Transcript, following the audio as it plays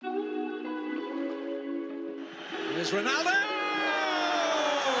Here's Ronaldo!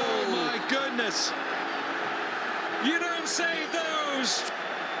 Oh my goodness! You don't save those!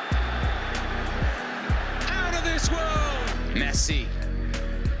 Out of this world! Messi!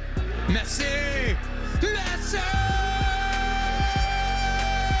 3-0!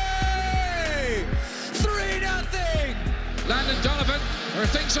 Landon Donovan, there are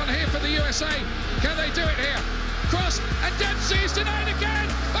things on here for the USA. Can they do it here? Cross, and Dempsey is denied again,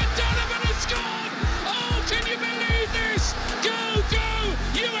 and Donovan has scored! Oh, can you believe this? Go,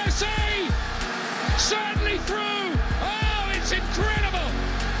 USA! Certainly through. Oh, it's incredible.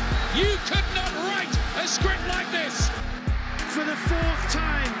 You could not write a script like this. For the fourth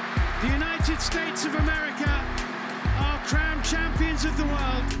time, the United States of America are crowned champions of the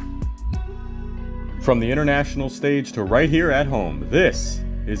world. From the international stage to right here at home, this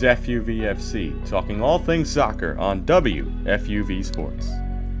is FUVFC, talking all things soccer on WFUV Sports.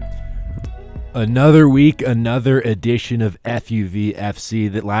 Another week, another edition of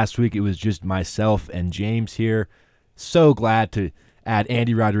FUVFC. That last week it was just myself and James here. So glad to add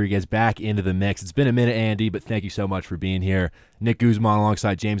Andy Rodriguez back into the mix. It's been a minute, Andy, but thank you so much for being here. Nick Guzman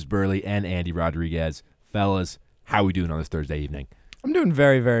alongside James Birle and Andy Rodriguez. Fellas, how are we doing on this Thursday evening? I'm doing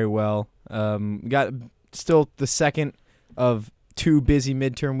very, very well. Got still the second of 2 busy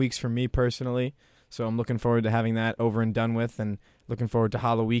midterm weeks for me personally, so I'm looking forward to having that over and done with, and looking forward to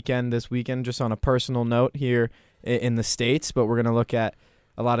Halloween weekend this weekend. Just on a personal note here in the States, but we're going to look at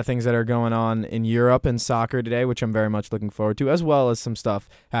a lot of things that are going on in Europe and soccer today, which I'm very much looking forward to, as well as some stuff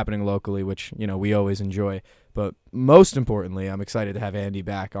happening locally, which we always enjoy. But most importantly, I'm excited to have Andy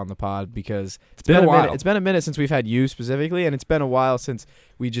back on the pod because it's been a while. It's been a minute since we've had you specifically, and it's been a while since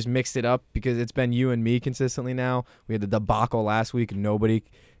we just mixed it up because it's been you and me consistently now. We had the debacle last week, and nobody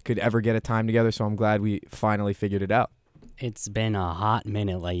could ever get a time together, so I'm glad we finally figured it out. It's been a hot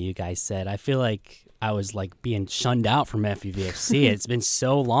minute, like you guys said. I feel like I was being shunned out from FUVFC. It's been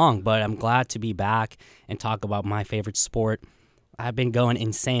so long, but I'm glad to be back and talk about my favorite sport. I've been going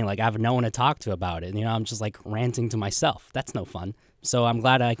insane. I have no one to talk to about it. I'm just ranting to myself. That's no fun. So I'm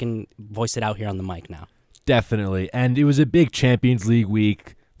glad I can voice it out here on the mic now. Definitely. And it was a big Champions League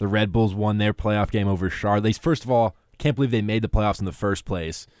week. The Red Bulls won their playoff game over Charlotte. First of all, can't believe they made the playoffs in the first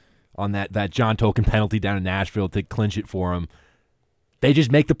place on that John Tolkien penalty down in Nashville to clinch it for them. They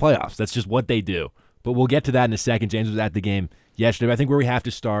just make the playoffs. That's just what they do. But we'll get to that in a second. James was at the game yesterday. But I think where we have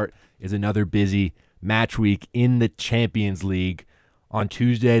to start is another busy match week in the Champions League. On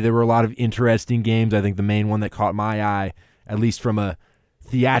Tuesday, there were a lot of interesting games. I think the main one that caught my eye, at least from a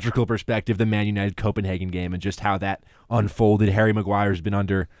theatrical perspective, the Man United Copenhagen game and just how that unfolded. Harry Maguire has been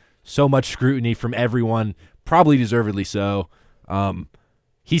under so much scrutiny from everyone, probably deservedly so.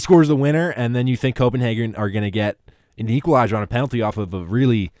 He scores the winner, and then you think Copenhagen are going to get an equalizer on a penalty off of a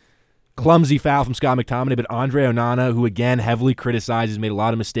really clumsy foul from Scott McTominay. But Andre Onana, who again heavily criticized, has made a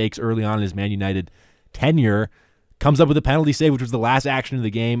lot of mistakes early on in his Man United tenure, comes up with a penalty save, which was the last action of the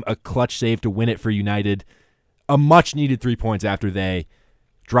game, a clutch save to win it for United. A much-needed 3 points after they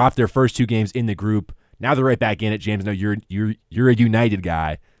dropped their first 2 games in the group. Now they're right back in it. James, no, you're a United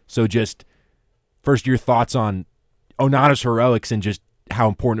guy. So just first your thoughts on Onana's heroics and just how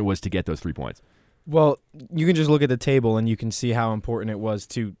important it was to get those 3 points. Well, you can just look at the table and you can see how important it was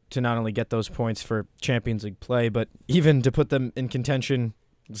to not only get those points for Champions League play, but even to put them in contention.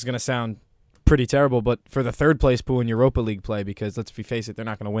 This is going to sound pretty terrible, but for the third place pool in Europa League play, because let's face it, they're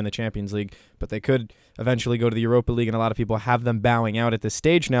not going to win the Champions League, but they could eventually go to the Europa League, and a lot of people have them bowing out at this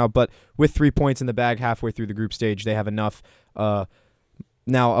stage now. But with 3 points in the bag halfway through the group stage, they have enough now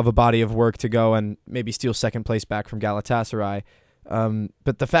of a body of work to go and maybe steal second place back from Galatasaray.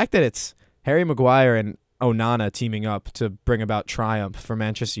 But the fact that it's Harry Maguire and Onana teaming up to bring about triumph for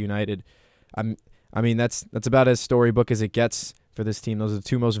Manchester United, I mean that's about as storybook as it gets for this team. Those are the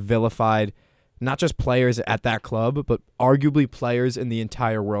 2 most vilified, not just players at that club, but arguably players in the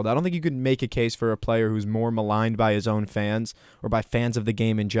entire world. I don't think you could make a case for a player who's more maligned by his own fans or by fans of the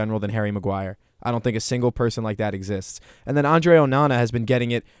game in general than Harry Maguire. I don't think a single person like that exists. And then Andre Onana has been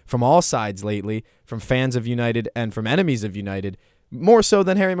getting it from all sides lately, from fans of United and from enemies of United, more so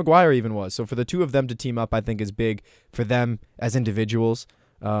than Harry Maguire even was. So for the 2 of them to team up, I think is big for them as individuals.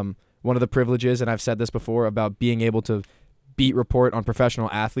 One of the privileges, and I've said this before, about being able to beat report on professional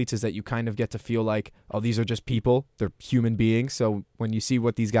athletes is that you kind of get to feel like, oh, these are just people. They're human beings. So when you see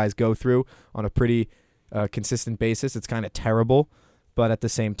what these guys go through on a pretty consistent basis, it's kind of terrible. But at the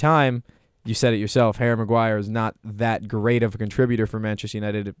same time, you said it yourself, Harry Maguire is not that great of a contributor for Manchester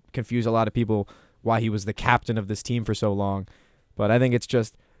United. It confused a lot of people why he was the captain of this team for so long. But I think it's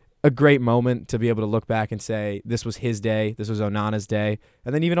just a great moment to be able to look back and say this was his day, this was Onana's day.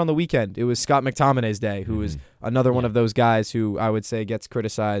 And then even on the weekend, it was Scott McTominay's day, who is another one of those guys who I would say gets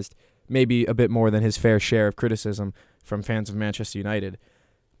criticized maybe a bit more than his fair share of criticism from fans of Manchester United.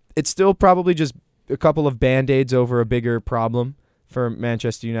 It's still probably just a couple of Band-Aids over a bigger problem for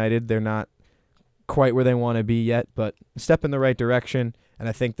Manchester United. They're not quite where they want to be yet, but a step in the right direction, and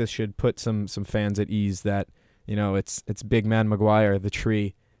I think this should put some fans at ease that, it's big man Maguire, the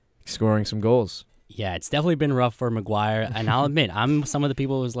tree, scoring some goals. Yeah, it's definitely been rough for Maguire, and I'll admit, I'm some of the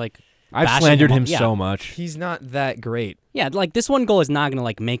people who's like, I've slandered him so much. He's not that great. Yeah, like this one goal is not gonna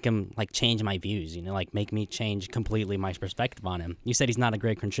like make him like change my views, like make me change completely my perspective on him. You said he's not a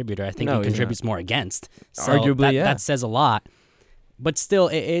great contributor. I think he contributes more against. So arguably, that says a lot. But still,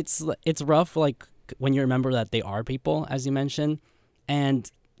 it's rough. Like when you remember that they are people, as you mentioned,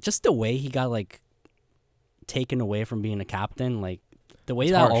 and just the way he got like taken away from being a captain, like the way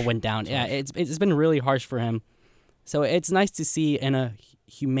that all went down. It's been really harsh for him. So it's nice to see in a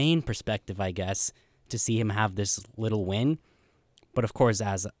humane perspective, I guess, to see him have this little win. But of course,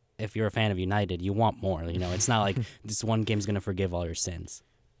 if you're a fan of United, you want more. It's not like this one game's going to forgive all your sins.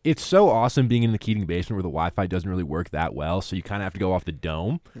 It's so awesome being in the Keating basement where the Wi-Fi doesn't really work that well, so you kind of have to go off the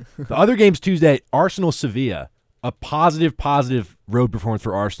dome. The other games Tuesday, Arsenal-Sevilla, a positive road performance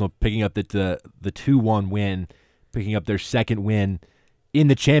for Arsenal, picking up the 2-1 win, picking up their second win in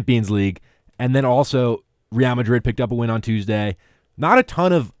the Champions League. And then also Real Madrid picked up a win on Tuesday. Not a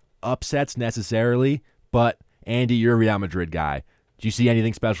ton of upsets necessarily, but Andy, you're a Real Madrid guy. Do you see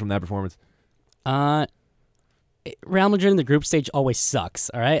anything special from that performance? Real Madrid in the group stage always sucks,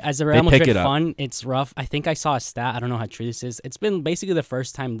 all right? As a Real Madrid fan, it's rough. I think I saw a stat. I don't know how true this is. It's been basically the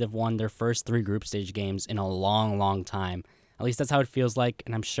first time they've won their first 3 group stage games in a long, long time. At least that's how it feels like,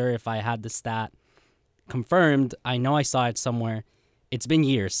 and I'm sure if I had the stat confirmed, I know I saw it somewhere. It's been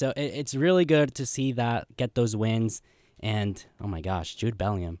years, so it's really good to see that, get those wins. And, oh my gosh, Jude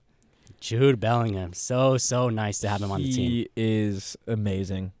Bellingham. So nice to have him on the team. He is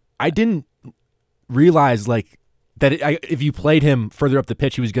amazing. I didn't realize, that if you played him further up the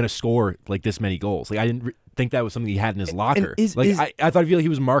pitch, he was going to score, this many goals. I didn't think that was something he had in his locker. I feel like he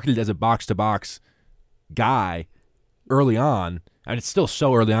was marketed as a box-to-box guy early on, and it's still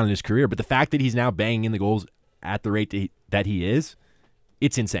so early on in his career, but the fact that he's now banging in the goals at the rate that he is,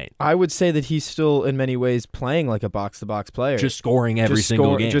 it's insane. I would say that he's still, in many ways, playing like a box-to-box player. Just scoring every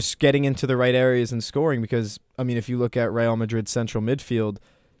single game. Just getting into the right areas and scoring because, if you look at Real Madrid's central midfield,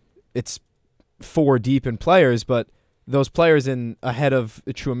 it's 4 deep in players, but those players ahead of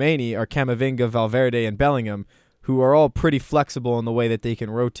Tchouaméni are Camavinga, Valverde, and Bellingham, who are all pretty flexible in the way that they can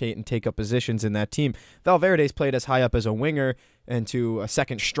rotate and take up positions in that team. Valverde's played as high up as a winger and to a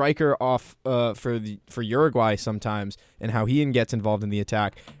second striker off for Uruguay sometimes, and how he gets involved in the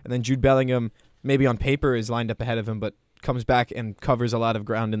attack. And then Jude Bellingham, maybe on paper, is lined up ahead of him, but comes back and covers a lot of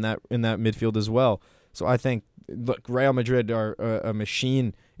ground in that midfield as well. So I think, look, Real Madrid are a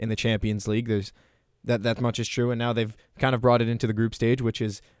machine in the Champions League. There's that much is true, and now they've kind of brought it into the group stage, which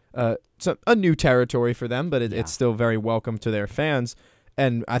is a new territory for them, but it's still very welcome to their fans.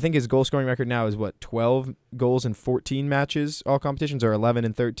 And I think his goal scoring record now is 12 goals in 14 matches, all competitions, or 11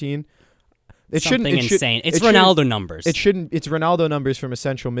 and 13. It's insane. It's Ronaldo numbers. It's Ronaldo numbers from a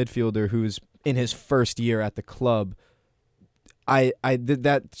central midfielder who's in his first year at the club.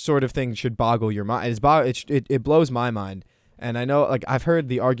 That sort of thing should boggle your mind. It blows my mind. And I know, I've heard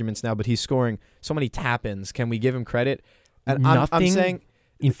the arguments now, but he's scoring so many tap-ins. Can we give him credit? And I'm saying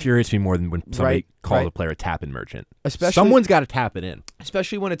infuriates me more than when somebody calls a player a tap-in merchant. Someone's got to tap it in.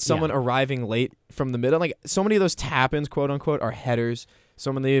 Especially when it's someone arriving late from the middle. So many of those tap-ins, quote-unquote, are headers.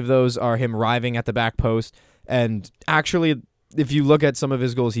 So many of those are him arriving at the back post. And actually, if you look at some of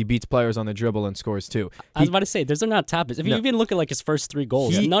his goals, he beats players on the dribble and scores too. I was about to say, those are not tap-ins. If you even look at his first 3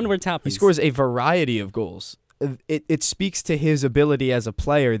 goals, none were tap-ins. He scores a variety of goals. It speaks to his ability as a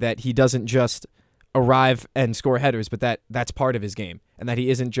player that he doesn't just arrive and score headers, but that's part of his game, and that he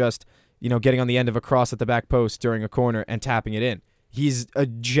isn't just getting on the end of a cross at the back post during a corner and tapping it in. He's a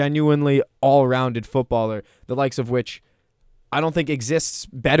genuinely all-rounded footballer, the likes of which I don't think exists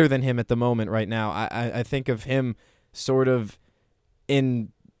better than him at the moment right now. I think of him sort of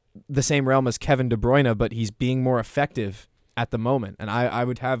in the same realm as Kevin De Bruyne, but he's being more effective at the moment. And I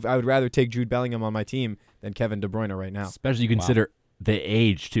would rather take Jude Bellingham on my team than Kevin De Bruyne right now. Especially you consider the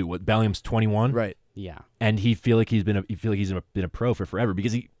age too. What, Bellingham's 21, right? Yeah, and he's been a pro for forever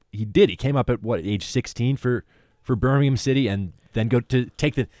because he came up at age 16 for Birmingham City, and then go to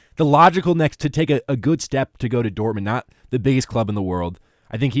take the logical next to take a good step to go to Dortmund, not the biggest club in the world.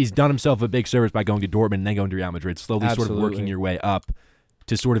 I think he's done himself a big service by going to Dortmund and then going to Real Madrid, slowly sort of working your way up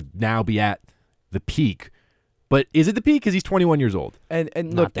to sort of now be at the peak. But is it the peak? Because he's 21 years old. And Not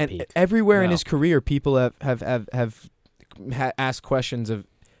look, the and peak. everywhere in No. his career, people have asked questions of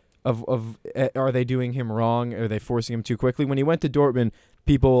are they doing him wrong? Are they forcing him too quickly? When he went to Dortmund,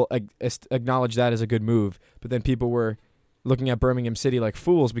 people acknowledged that as a good move, but then people were looking at Birmingham City like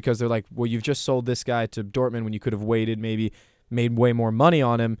fools because they're like, well, you've just sold this guy to Dortmund when you could have waited, maybe made way more money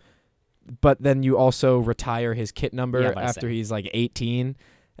on him, but then you also retire his kit number after he's like 18,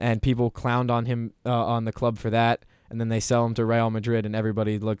 and people clowned on him on the club for that, and then they sell him to Real Madrid, and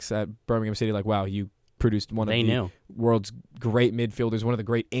everybody looks at Birmingham City like, wow, you produced one of the world's great midfielders, one of the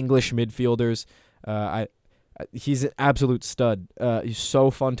great English midfielders. He's an absolute stud. He's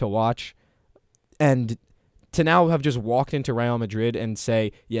so fun to watch, and to now have just walked into Real Madrid and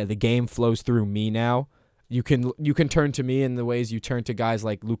say, yeah, the game flows through me now. You can turn to me in the ways you turn to guys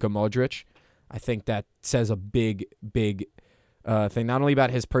like Luka Modric. I think that says a big thing, not only about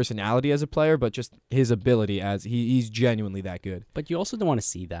his personality as a player, but just his ability as he's genuinely that good. But you also don't want to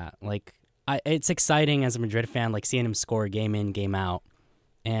see that. Like, it's exciting as a Madrid fan, like seeing him score game in, game out.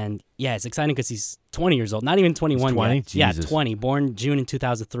 And yeah, it's exciting because he's 20 years old, not even 21 He's 20? yet. Yeah, Jesus. 20, born June in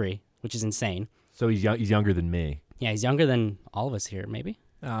 2003, which is insane. So he's younger than me. Yeah, he's younger than all of us here, maybe.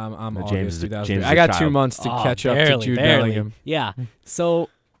 I'm No, August James is a 2003. I child. got 2 months to catch up to Jude Bellingham. Yeah. So,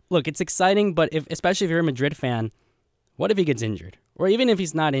 look, it's exciting, but especially if you're a Madrid fan, what if he gets injured? Or even if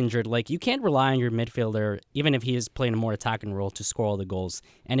he's not injured, like, you can't rely on your midfielder, even if he is playing a more attacking role, to score all the goals.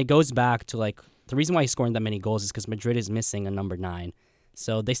 And it goes back to, like, the reason why he's scoring that many goals is because Madrid is missing a number 9.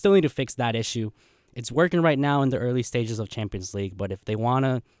 So they still need to fix that issue. It's working right now in the early stages of Champions League, but if they want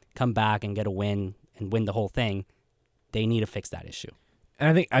to come back and get a win and win the whole thing, they need to fix that issue.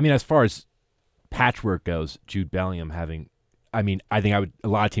 And I mean, as far as patchwork goes, Jude Bellingham I think a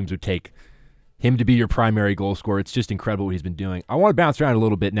lot of teams would take him to be your primary goal scorer. It's just incredible what he's been doing. I want to bounce around a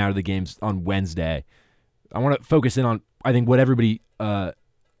little bit now to the games on Wednesday. I want to focus in on, I think, what everybody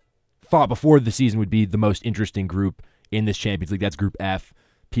thought before the season would be the most interesting group in this Champions League. That's Group F,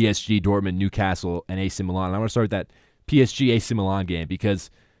 PSG, Dortmund, Newcastle, and AC Milan. And I want to start with that PSG-AC Milan game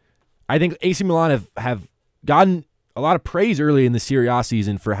because I think AC Milan have gotten a lot of praise early in the Serie A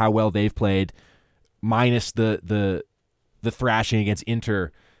season for how well they've played, minus the thrashing against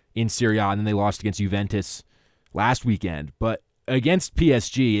Inter in Serie A, and then they lost against Juventus last weekend. But against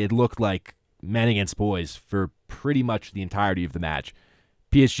PSG, it looked like men against boys for pretty much the entirety of the match.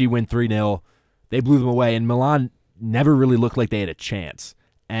 PSG win 3-0. They blew them away, and Milan never really looked like they had a chance.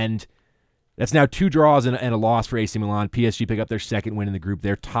 And that's now 2 draws and a loss for AC Milan. PSG pick up their second win in the group.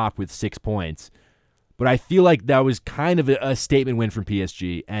 They're top with 6 points. But I feel like that was kind of a statement win from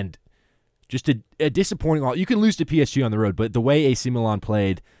PSG, and just a disappointing loss. You can lose to PSG on the road, but the way AC Milan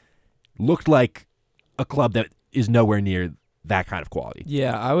played looked like a club that is nowhere near that kind of quality.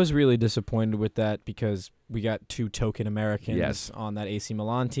 Yeah, I was really disappointed with that because we got 2 token Americans on that AC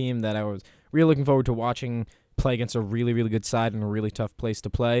Milan team that I was really looking forward to watching play against a really, really good side and a really tough place to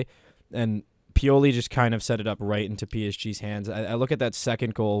play. And Pioli just kind of set it up right into PSG's hands. I look at that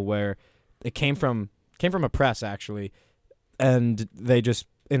second goal where it came from a press, actually, and they just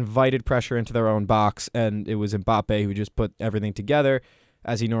invited pressure into their own box, and it was Mbappe who just put everything together,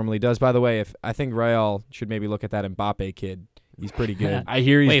 as he normally does. By the way, I think Real should maybe look at that Mbappe kid. He's pretty good. I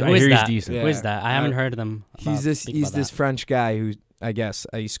hear he's decent. Who is that? I haven't heard of them. He's this French guy who, I guess,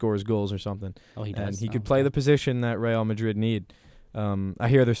 he scores goals or something. Oh, he does. And he could play the position that Real Madrid need. I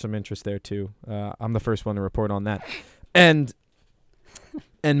hear there's some interest there too. I'm the first one to report on that. And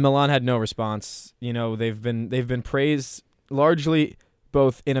Milan had no response. You know, they've been praised largely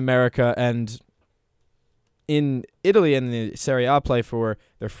both in America and in Italy and the Serie A play for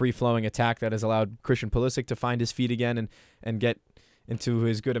their free-flowing attack that has allowed Christian Pulisic to find his feet again and get into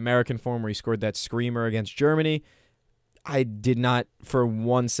his good American form where he scored that screamer against Germany. I did not for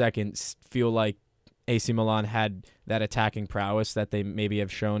 1 second feel like AC Milan had that attacking prowess that they maybe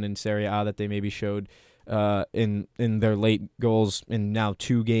have shown in Serie A, that they maybe showed in their late goals in now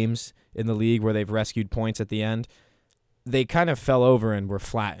 2 games in the league where they've rescued points at the end. They kind of fell over and were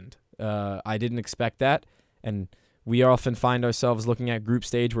flattened. I didn't expect that, and we often find ourselves looking at group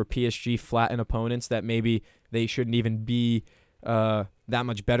stage where PSG flatten opponents that maybe they shouldn't even be that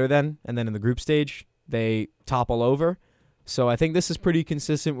much better than, and then in the group stage they topple over. So I think this is pretty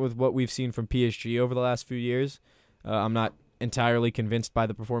consistent with what we've seen from PSG over the last few years. I'm not entirely convinced by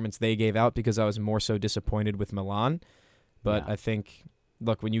the performance they gave out because I was more so disappointed with Milan. But I think,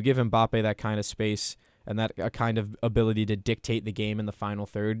 look, when you give Mbappe that kind of space and that kind of ability to dictate the game in the final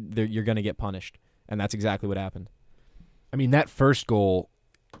third, you're going to get punished. And that's exactly what happened. I mean, that first goal,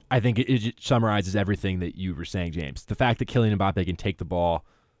 I think it summarizes everything that you were saying, James. The fact that Kylian Mbappe can take the ball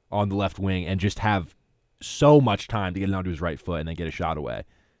on the left wing and just have so much time to get it onto his right foot and then get a shot away.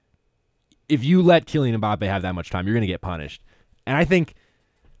 If you let Kylian Mbappe have that much time, you're going to get punished. And I think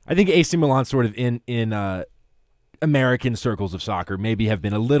AC Milan sort of in American circles of soccer maybe have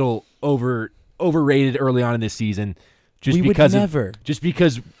been a little overrated early on in this season. Just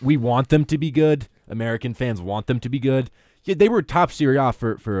because we want them to be good. American fans want them to be good. Yeah, they were top Serie A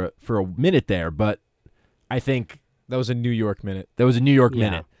for a minute there, but I think that was a New York minute.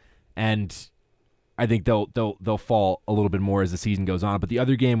 Minute, and I think they'll fall a little bit more as the season goes on. But the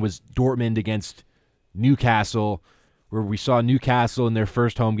other game was Dortmund against Newcastle, where we saw Newcastle in their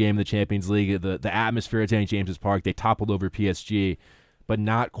first home game in the Champions League. The atmosphere at St. James's Park, they toppled over PSG, but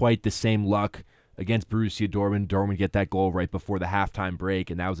not quite the same luck against Borussia Dortmund. Dortmund get that goal right before the halftime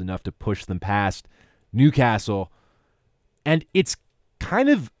break, and that was enough to push them past Newcastle. And it's kind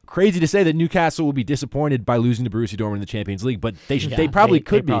of crazy to say that Newcastle will be disappointed by losing to Borussia Dortmund in the Champions League, but they probably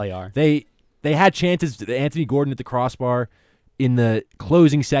could be. Probably are. They had chances. Anthony Gordon at the crossbar in the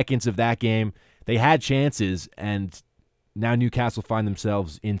closing seconds of that game. They had chances, and now Newcastle find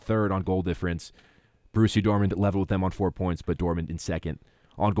themselves in third on goal difference. Borussia Dortmund level with them on 4 points, but Dortmund in second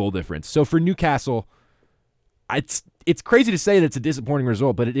on goal difference. So for Newcastle, it's crazy to say that it's a disappointing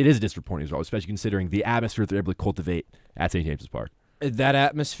result, but it is a disappointing result, especially considering the atmosphere they're able to cultivate at St. James's Park. That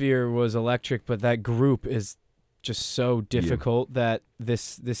atmosphere was electric, but that group is just so difficult that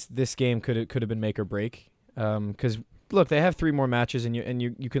this game could have been make or break. Because look, they have 3 more matches, and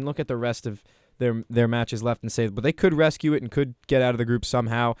you can look at the rest of their matches left and say, but they could rescue it and could get out of the group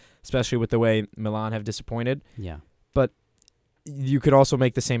somehow, especially with the way Milan have disappointed. Yeah. But you could also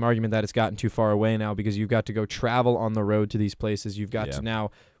make the same argument that it's gotten too far away now because you've got to go travel on the road to these places. You've got to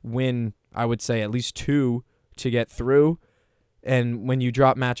now win, I would say, at least 2 to get through. And when you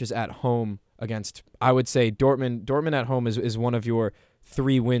drop matches at home against, I would say, Dortmund at home is one of your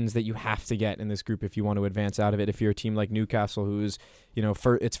 3 wins that you have to get in this group if you want to advance out of it. If you're a team like Newcastle, who's,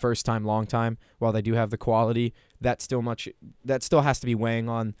 its first time, long time, while they do have the quality, that still has to be weighing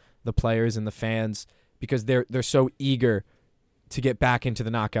on the players and the fans because they're so eager to get back into the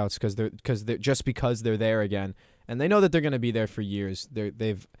knockouts because they're there again, and they know that they're going to be there for years.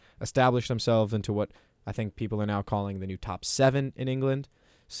 They've established themselves into what I think people are now calling the new top 7 in England.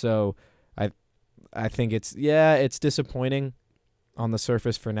 So I think it's disappointing on the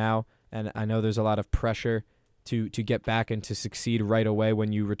surface for now, and I know there's a lot of pressure to get back and to succeed right away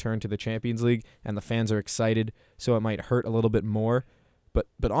when you return to the Champions League, and the fans are excited, so it might hurt a little bit more.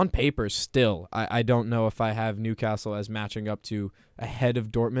 But on paper, still, I don't know if I have Newcastle as matching up to ahead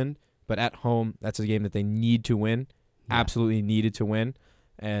of Dortmund. But at home, that's a game that they need to win, absolutely needed to win.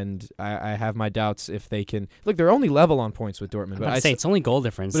 And I have my doubts if they can. Look, they're only level on points with Dortmund. But I say it's only goal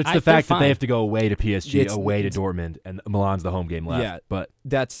difference. But it's the fact that they have to go away to PSG, away to Dortmund, and Milan's the home game left. Yeah, but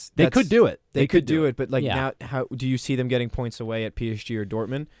they could do it. They could do it. But now, how do you see them getting points away at PSG or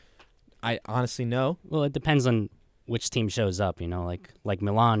Dortmund? I honestly know. Well, it depends on which team shows up, like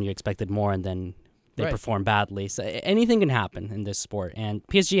Milan, you expected more, and then they perform badly. So anything can happen in this sport, and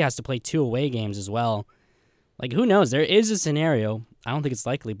PSG has to play 2 away games as well. Like, who knows? There is a scenario. I don't think it's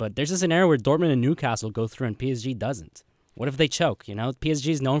likely, but there's a scenario where Dortmund and Newcastle go through and PSG doesn't. What if they choke? PSG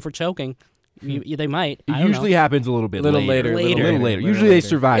is known for choking. They might. It usually happens a little bit later. Usually they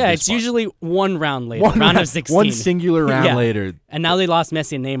survive. Yeah, it's usually one round later. Round of 16. One singular round later. And now they lost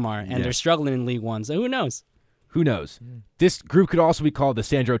Messi and Neymar, and they're struggling in League One. So who knows? Who knows? This group could also be called the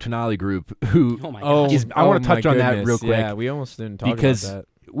Sandro Tonali group. Who? Oh my gosh. I want to touch on that real quick. Yeah, we almost didn't talk about that.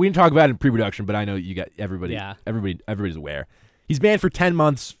 We didn't talk about it in pre-production, but I know you got everybody. Yeah. Everybody's aware. He's banned for 10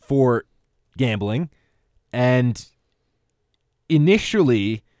 months for gambling, and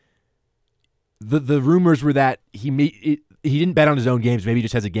initially, the rumors were that he didn't bet on his own games. Maybe he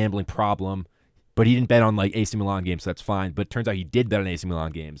just has a gambling problem, but he didn't bet on like AC Milan games, so that's fine. But it turns out he did bet on AC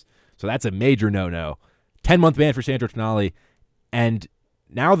Milan games, so that's a major no-no. 10-month ban for Sandro Tonali, and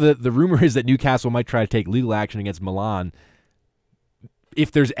now the rumor is that Newcastle might try to take legal action against Milan.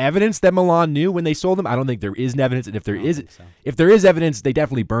 If there's evidence that Milan knew when they sold him, I don't think there is evidence, and if there is evidence, they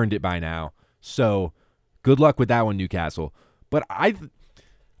definitely burned it by now. So good luck with that one, Newcastle. But I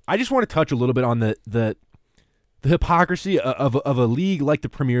just want to touch a little bit on the hypocrisy of a league like the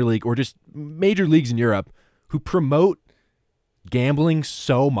Premier League or just major leagues in Europe who promote gambling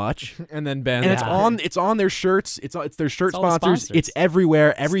so much and then ban it. And it's on their shirts. It's their shirt sponsors. It's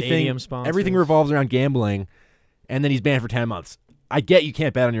everywhere. Everything revolves around gambling. And then he's banned for 10 months. I get you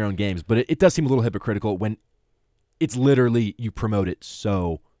can't bet on your own games, but it does seem a little hypocritical when it's literally you promote it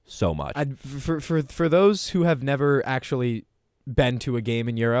so much. For those who have never actually been to a game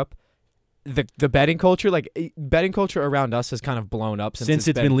in Europe, the betting culture, betting culture around us has kind of blown up since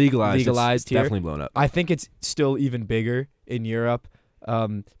it's been legalized. It's here. Definitely blown up. I think it's still even bigger in Europe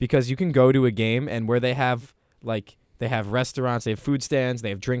because you can go to a game and where they have restaurants, they have food stands, they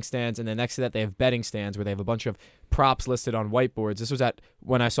have drink stands, and then next to that they have betting stands where they have a bunch of props listed on whiteboards. This was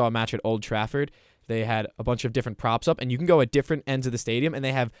when I saw a match at Old Trafford. They had a bunch of different props up, and you can go at different ends of the stadium, and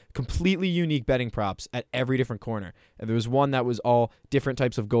they have completely unique betting props at every different corner. And there was one that was all different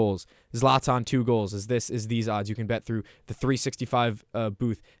types of goals. Zlatan 2 goals is these odds. You can bet through the 365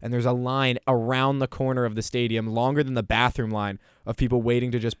 booth, and there's a line around the corner of the stadium, longer than the bathroom line, of people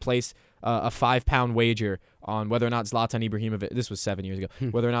waiting to just place a £5 wager on whether or not Zlatan Ibrahimovic, this was 7 years ago,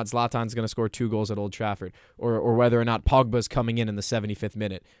 whether or not Zlatan's going to score 2 goals at Old Trafford, or whether or not Pogba's coming in the 75th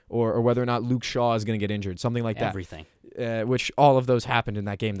minute, or whether or not Luke Shaw is going to get injured, something like that. Everything. Which all of those happened in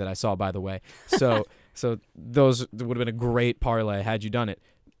that game that I saw, by the way. So those would have been a great parlay had you done it.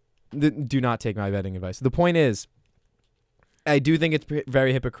 Do not take my betting advice. The point is, I do think it's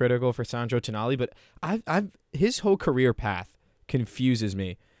very hypocritical for Sandro Tonali, but his whole career path confuses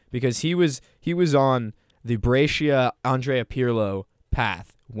me because he was on the Brescia Andrea Pirlo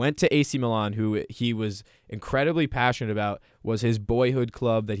path, went to AC Milan, who he was incredibly passionate about, was his boyhood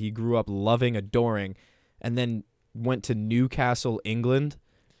club that he grew up loving, adoring, and then went to Newcastle, England,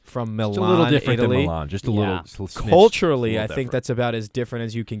 from Milan, just a little different Italy. than Milan. Just a little smidge, Culturally, a little I think different. that's about as different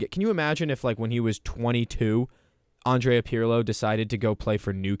as you can get. Can you imagine if, when he was 22, Andrea Pirlo decided to go play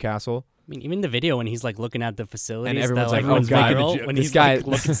for Newcastle? I mean, even the video when he's looking at the facilities, And everyone's that, like, went "Oh, God, viral, when this he's guy,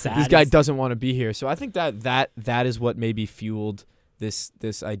 looking sad. this guy doesn't want to be here." So I think that is what maybe fueled this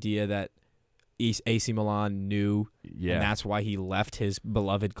idea that AC Milan knew, and that's why he left his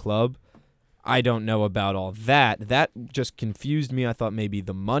beloved club. I don't know about all that. That just confused me. I thought maybe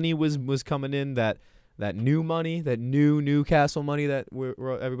the money was coming in, that new money, that new Newcastle money that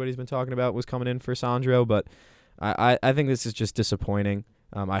everybody's been talking about was coming in for Sandro, but I think this is just disappointing.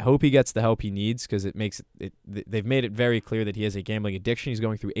 I hope he gets the help he needs because they've made it very clear that he has a gambling addiction. He's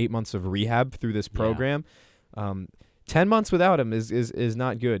going through 8 months of rehab through this program. 10 months without him is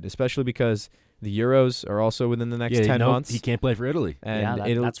not good, especially because the Euros are also within the next 10 months. He can't play for Italy.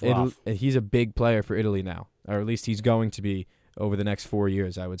 And that's rough. he's a big player for Italy now, or at least he's going to be over the next 4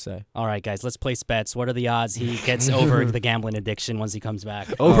 years, I would say. All right, guys, let's place bets. What are the odds he gets over the gambling addiction once he comes back?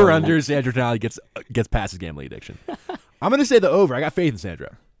 Over/under, Sandro Tonali gets past his gambling addiction. I'm going to say the over. I got faith in Sandro.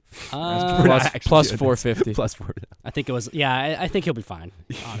 Plus 450. Plus 450. I think it was. Yeah, I think he'll be fine.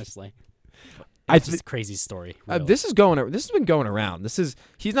 Honestly, it's just a crazy story. Really. This has been going around.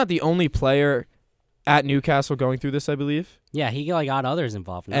 He's not the only player at Newcastle going through this, I believe. Yeah, he got others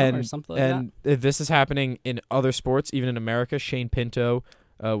involved now or something like that. And this is happening in other sports, even in America. Shane Pinto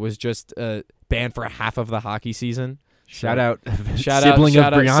was just banned for half of the hocky season. Shout out, sibling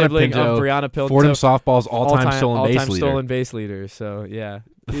of Brianna Pinto, Fordham softball's all-time stolen base leader. So yeah,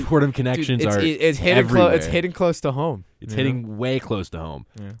 Fordham connections are it's hitting close to home. It's hitting way close to home.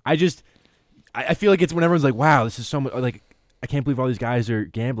 Yeah. I feel like it's when everyone's like, wow, this is so much, like, I can't believe all these guys are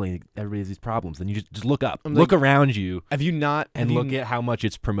gambling. Everybody has these problems. Then you just look up, look around you. Look at how much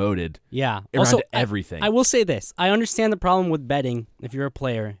it's promoted. Yeah, around also everything. I will say this: I understand the problem with betting if you're a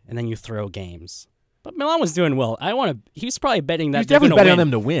player and then you throw games. But Milan was doing well. He was probably betting that he's definitely betting on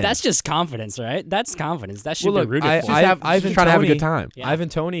them to win. That's just confidence, right? That's confidence. That should be rooted for. Ivan trying to have a good time. Yeah. Ivan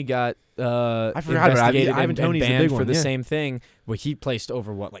Toney got I forgot about Ivan Toney's banned for the same thing. Well, he placed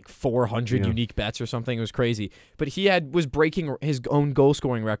over 400 unique bets or something. It was crazy. But he was breaking his own goal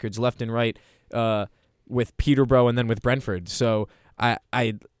scoring records left and right with Peterborough and then with Brentford. So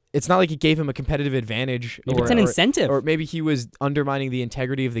it's not like it gave him a competitive advantage. Maybe it's an incentive, or maybe he was undermining the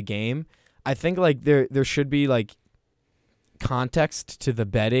integrity of the game. I think there should be context to the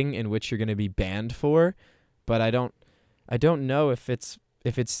betting in which you're going to be banned for, but I don't know if it's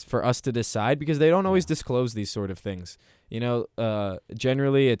for us to decide because they don't always disclose these sort of things.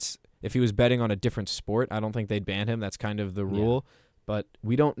 Generally it's if he was betting on a different sport, I don't think they'd ban him. That's kind of the rule, but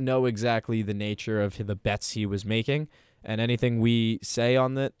we don't know exactly the nature of the bets he was making, and anything we say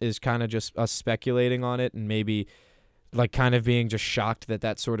on that is kind of just us speculating on it and maybe kind of being just shocked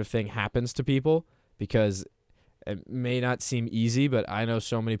that sort of thing happens to people because it may not seem easy, but I know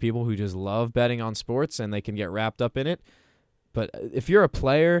so many people who just love betting on sports and they can get wrapped up in it. But if you're a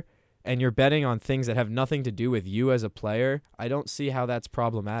player and you're betting on things that have nothing to do with you as a player, I don't see how that's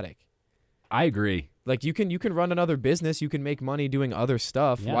problematic. I agree. You can run another business, you can make money doing other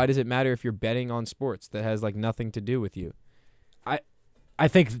stuff. Yeah. Why does it matter if you're betting on sports that has nothing to do with you? I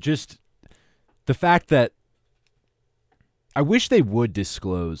think just the fact that I wish they would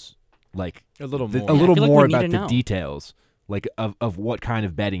disclose a little more, more about the details. like of what kind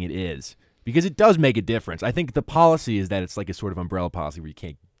of betting it is, because it does make a difference. I think the policy is that it's like a sort of umbrella policy where you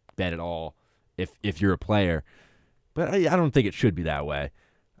can't bet at all if you're a player, but I don't think it should be that way.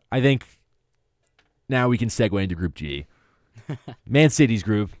 I think now we can segue into Group G. Man City's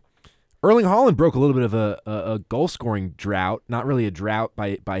group. Erling Haaland broke a little bit of a goal-scoring drought. Not really a drought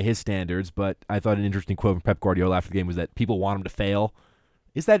by his standards, but I thought an interesting quote from Pep Guardiola after the game was that people want him to fail.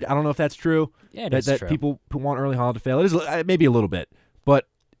 Is that? I don't know if that's true. Yeah, it is true. People want Erling Haaland to fail. It is maybe a little bit, but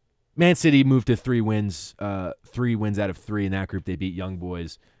Man City moved to 3 wins. 3 wins out of 3 in that group. They beat Young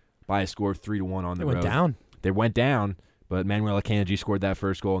Boys by a score of 3-1 on the road. They went down, but Manuel Akanji scored that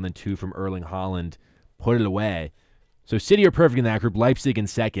first goal, and then 2 from Erling Haaland put it away. So City are perfect in that group. Leipzig in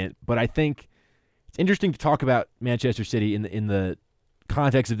second, but I think it's interesting to talk about Manchester City in the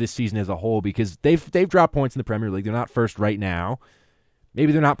context of this season as a whole, because they've dropped points in the Premier League. They're not first right now.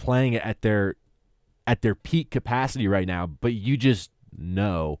 Maybe they're not playing at their peak capacity right now, but you just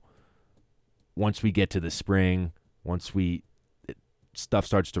know once we get to the spring, stuff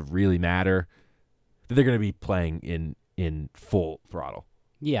starts to really matter, that they're going to be playing in full throttle.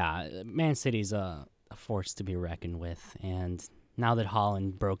 Yeah, Man City's a force to be reckoned with, and now that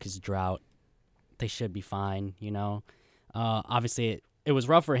Haaland broke his drought, they should be fine. Obviously it was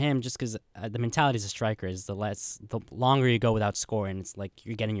rough for him just because the mentality as a striker is the longer you go without scoring, it's like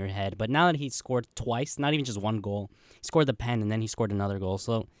you're getting your head. But now that he scored twice, not even just one goal, he scored the pen and then he scored another goal.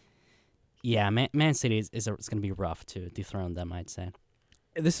 So yeah, Man City it's going to be rough to dethrone them, I'd say.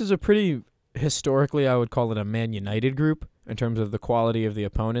 This is a pretty, historically, I would call it a Man United group in terms of the quality of the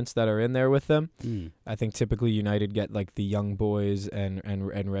opponents that are in there with them. I think typically United get like the Young Boys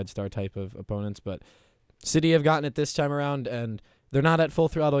and Red Star type of opponents, but City have gotten it this time around, and they're not at full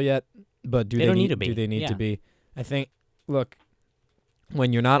throttle yet, but do they need to be? Do they need to be? I think, look,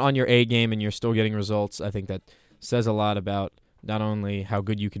 when you're not on your A game and you're still getting results, I think that says a lot about not only how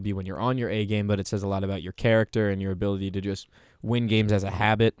good you can be when you're on your A game, but it says a lot about your character and your ability to just win games as a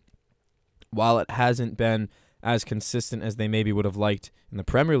habit. While it hasn't been as consistent as they maybe would have liked in the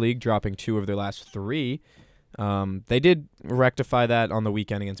Premier League, dropping 2 of their last 3, they did rectify that on the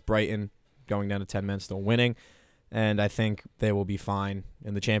weekend against Brighton, going down to 10 men, still winning. And I think they will be fine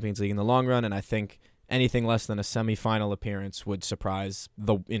in the Champions League in the long run. And I think anything less than a semifinal appearance would surprise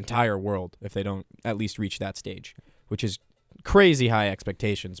the entire world if they don't at least reach that stage, which is crazy high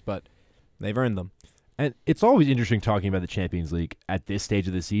expectations, but they've earned them. And it's always interesting talking about the Champions League at this stage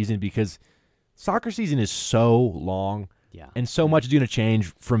of the season, because soccer season is so long, and so much is going to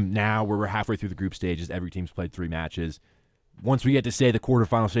change from now, where we're halfway through the group stages. Every team's played 3 matches. Once we get to, say, the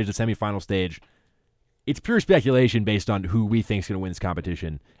quarterfinal stage, the semifinal stage, it's pure speculation based on who we think is going to win this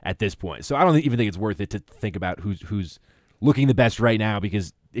competition at this point. So I don't even think it's worth it to think about who's looking the best right now,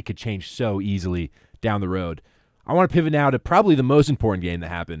 because it could change so easily down the road. I want to pivot now to probably the most important game that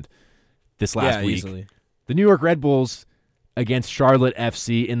happened this last week. Easily. The New York Red Bulls against Charlotte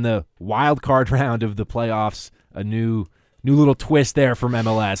FC in the wild card round of the playoffs. A new little twist there from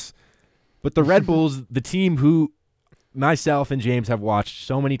MLS. But the Red Bulls, the team who myself and James have watched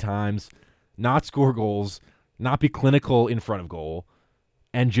so many times, not score goals, not be clinical in front of goal,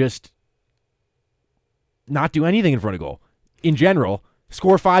 and just not do anything in front of goal. In general,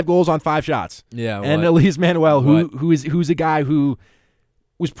 score 5 goals on 5 shots. Yeah, and Elise Manuel, who's a guy who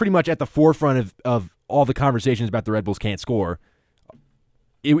was pretty much at the forefront of all the conversations about the Red Bulls can't score.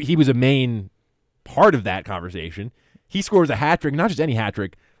 He was a main part of that conversation. He scores a hat trick, not just any hat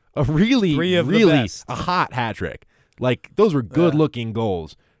trick, a really a hot hat trick. Like, those were good-looking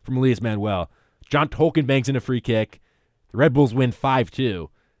goals from Elias Manuel. John Tolkien banks in a free kick. The Red Bulls win 5-2.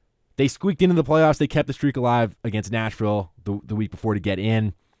 They squeaked into the playoffs. They kept the streak alive against Nashville the week before to get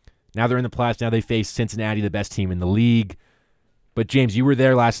in. Now they're in the playoffs. Now they face Cincinnati, the best team in the league. But, James, you were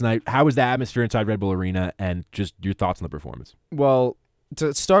there last night. How was the atmosphere inside Red Bull Arena, and just your thoughts on the performance? Well,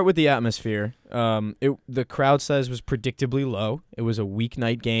 to start with the atmosphere, the crowd size was predictably low. It was a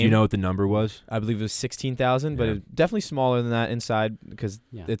weeknight game. Do you know what the number was? I believe it was 16,000, but it's definitely smaller than that inside, because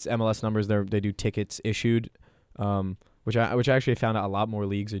it's MLS numbers. They do tickets issued, which I actually found out a lot more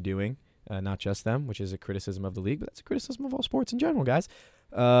leagues are doing, not just them, which is a criticism of the league, but that's a criticism of all sports in general, guys.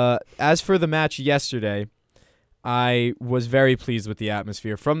 As for the match yesterday, I was very pleased with the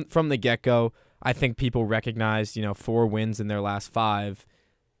atmosphere from the get-go. I think people recognized, 4 wins in their last 5.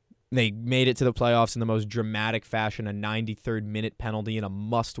 They made it to the playoffs in the most dramatic fashion, a 93rd minute penalty in a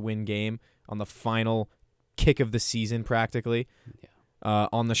must-win game on the final kick of the season, practically,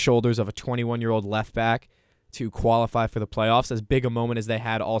 on the shoulders of a 21-year-old left back to qualify for the playoffs. As big a moment as they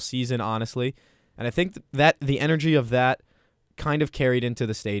had all season, honestly. And I think that the energy of that kind of carried into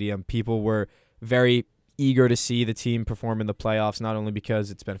the stadium. People were very eager to see the team perform in the playoffs, not only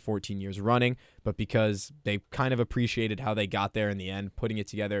because it's been 14 years running, but because they kind of appreciated how they got there in the end, putting it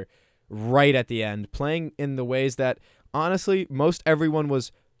together right at the end, playing in the ways that, honestly, most everyone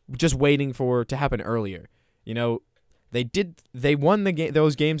was just waiting for to happen earlier. You know, they won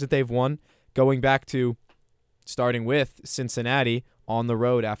those games that they've won, going back to starting with Cincinnati on the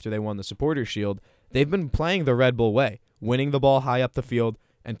road after they won the Supporters' Shield. They've been playing the Red Bull way, winning the ball high up the field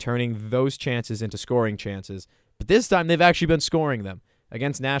and turning those chances into scoring chances. But this time they've actually been scoring them.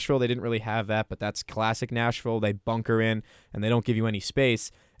 Against Nashville, they didn't really have that, but that's classic Nashville. They bunker in, and they don't give you any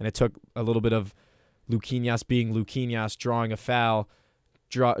space. And it took a little bit of Luquinhas being Luquinhas, drawing a foul,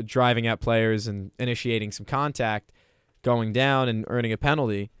 driving at players and initiating some contact, going down and earning a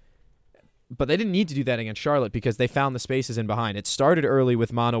penalty. But they didn't need to do that against Charlotte because they found the spaces in behind. It started early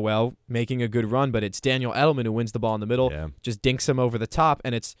with Manuel making a good run, but it's Daniel Edelman who wins the ball in the middle, just dinks him over the top,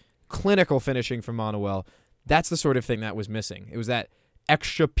 and it's clinical finishing from Manuel. That's the sort of thing that was missing. It was that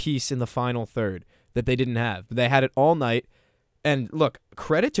extra piece in the final third that they didn't have. They had it all night. And look,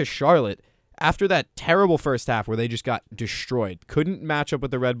 credit to Charlotte. After that terrible first half where they just got destroyed, couldn't match up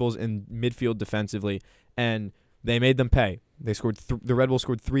with the Red Bulls in midfield defensively, and they made them pay. They scored. The Red Bulls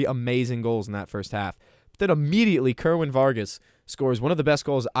scored 3 amazing goals in that first half. But then immediately, Kerwin Vargas scores one of the best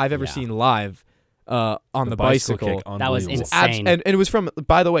goals I've ever seen live on the bicycle kick, that was insane. And it was from,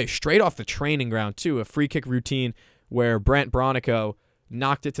 by the way, straight off the training ground too. A free kick routine where Brant Bronico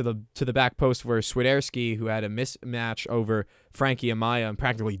knocked it to the back post where Swiderski, who had a mismatch over Frankie Amaya and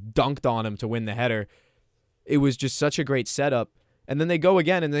practically dunked on him to win the header. It was just such a great setup. And then they go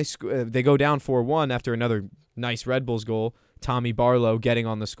again and they go down 4-1 after another nice Red Bulls goal. Tommy Barlow getting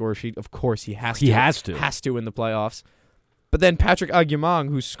on the score sheet. Of course, he has to in the playoffs. But then Patrick Aguimang,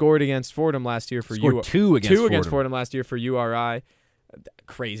 who scored against Fordham last year for two against Fordham last year for URI.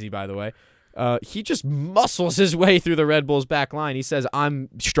 Crazy, by the way. He just muscles his way through the Red Bulls back line. He says, I'm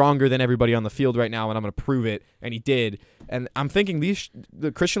stronger than everybody on the field right now, and I'm going to prove it. And he did. And I'm thinking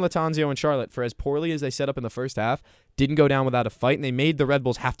the Christian Latanzio and Charlotte, for as poorly as they set up in the first half, didn't go down without a fight, and they made the Red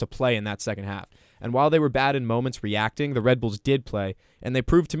Bulls have to play in that second half. And while they were bad in moments reacting, the Red Bulls did play, and they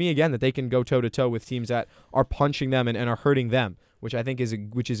proved to me again that they can go toe-to-toe with teams that are punching them and are hurting them, which I think is a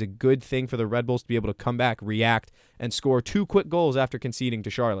good thing for the Red Bulls to be able to come back, react, and score 2 quick goals after conceding to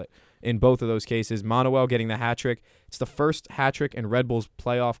Charlotte. In both of those cases, Manuel getting the hat-trick. It's the first hat-trick in Red Bulls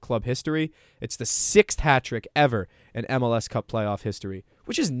playoff club history. It's the 6th hat-trick ever in MLS Cup playoff history,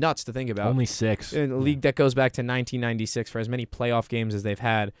 which is nuts to think about. Only 6. In a league that goes back to 1996 for as many playoff games as they've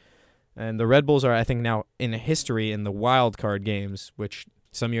had. And the Red Bulls are, I think, now in history in the wild card games, which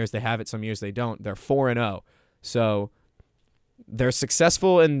some years they have it, some years they don't. They're 4-0. So they're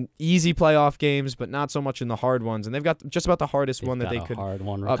successful in easy playoff games, but not so much in the hard ones. And they've got just about the hardest one that they could hard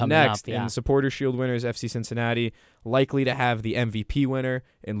one up next. Yeah. In Supporters' Shield winners, FC Cincinnati, likely to have the MVP winner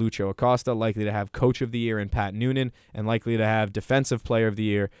in Lucho Acosta, likely to have Coach of the Year in Pat Noonan, and likely to have Defensive Player of the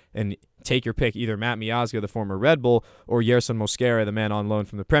Year and take your pick, either Matt Miazga, the former Red Bull, or Yerson Mosquera, the man on loan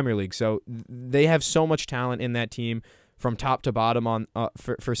from the Premier League. So they have so much talent in that team from top to bottom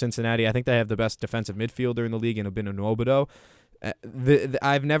for Cincinnati. I think they have the best defensive midfielder in the league in Obinna Nwobodo.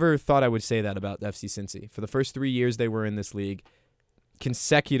 I've never thought I would say that about FC Cincy. For the first 3 years they were in this league,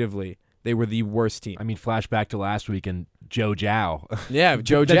 consecutively, they were the worst team. I mean, flashback to last week and Joe Zhao. Yeah,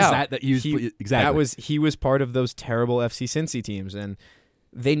 Joe Zhao. Exactly. He was part of those terrible FC Cincy teams, and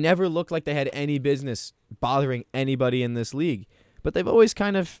they never looked like they had any business bothering anybody in this league. But they've always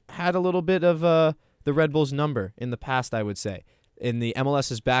kind of had a little bit of the Red Bulls number in the past, I would say. In the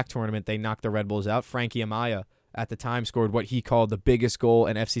MLS's back tournament, they knocked the Red Bulls out. Frankie Amaya at the time scored what he called the biggest goal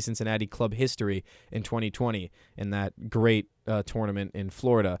in FC Cincinnati club history in 2020 in that great tournament in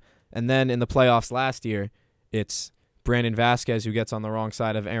Florida. And then in the playoffs last year, it's Brandon Vasquez who gets on the wrong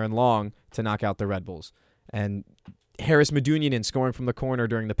side of Aaron Long to knock out the Red Bulls. And Harris Medunjanin scoring from the corner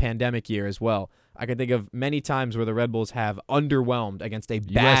during the pandemic year as well. I can think of many times where the Red Bulls have underwhelmed against a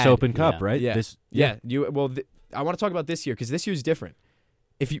bad U.S. Open Cup, right? Yeah. I want to talk about this year because this year's different.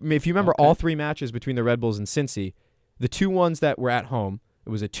 If you remember all 3 matches between the Red Bulls and Cincy, the 2 ones that were at home, it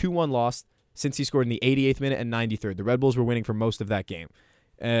was a 2-1 loss. Cincy scored in the 88th minute and 93rd. The Red Bulls were winning for most of that game.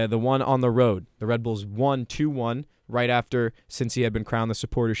 The one on the road, the Red Bulls won 2-1 right after Cincy had been crowned the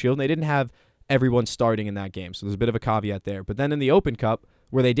Supporters' Shield. And they didn't have everyone starting in that game, so there's a bit of a caveat there. But then in the Open Cup,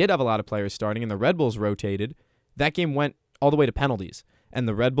 where they did have a lot of players starting and the Red Bulls rotated, that game went all the way to penalties. And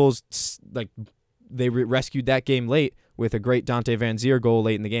the Red Bulls, they rescued that game late with a great Dante Van Zier goal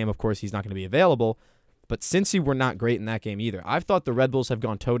late in the game. Of course, he's not going to be available. But Cincy were not great in that game either. I've thought the Red Bulls have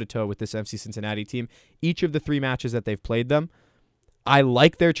gone toe-to-toe with this FC Cincinnati team. Each of the 3 matches that they've played them, I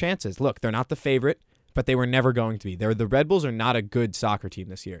like their chances. Look, they're not the favorite, but they were never going to be. The Red Bulls are not a good soccer team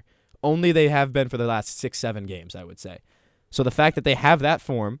this year. Only they have been for the last 6-7 games, I would say. So the fact that they have that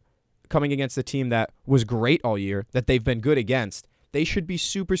form coming against a team that was great all year, that they've been good against, they should be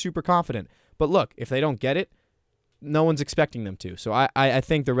super, super confident. But look, if they don't get it, no one's expecting them to. So I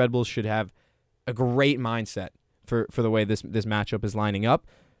think the Red Bulls should have a great mindset for the way this matchup is lining up.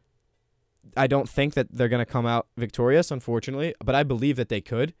 I don't think that they're going to come out victorious, unfortunately, but I believe that they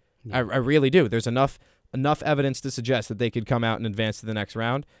could. Yeah. I really do. There's enough evidence to suggest that they could come out and advance to the next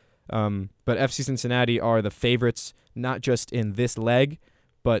round. But FC Cincinnati are the favorites, not just in this leg,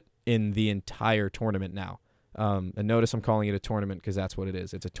 but in the entire tournament now. And notice I'm calling it a tournament because that's what it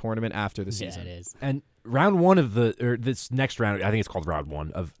is. It's a tournament after the season. Yeah, it is. And round one of this next round, I think it's called round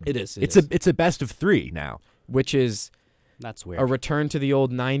one of. It is. It's a best of 3 now, which is that's weird. A return to the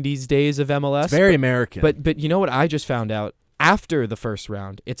old '90s days of MLS. It's very American. But you know what I just found out? After the first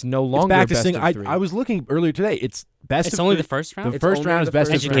round, it's no longer back to best of 3. I was looking earlier today. It's best. It's of only 3. the first round. The first round is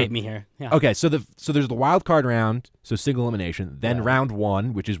best of 3. Educate me here. Yeah. Okay, so there's the wild card round, so single elimination. Then round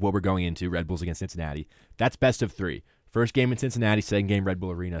 1, which is what we're going into, Red Bulls against Cincinnati. That's best of 3. First game in Cincinnati, second game Red Bull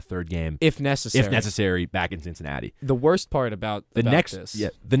Arena, third game if necessary back in Cincinnati. The worst part about the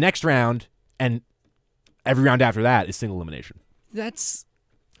next round and every round after that is single elimination. That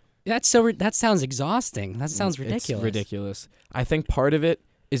sounds exhausting. That sounds ridiculous. It's ridiculous. I think part of it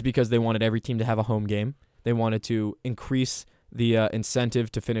is because they wanted every team to have a home game. They wanted to increase the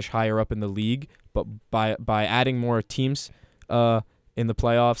incentive to finish higher up in the league, but by adding more teams in the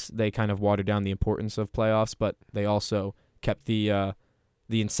playoffs, they kind of watered down the importance of playoffs, but they also kept the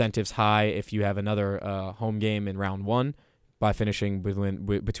incentives high if you have another home game in round 1 by finishing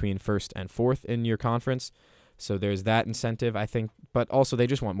between first and fourth in your conference. So there's that incentive, I think. But also they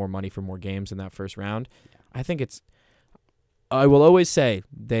just want more money for more games in that first round. I think I will always say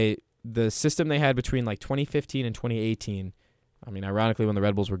the system they had between like 2015 and 2018, I mean, ironically, when the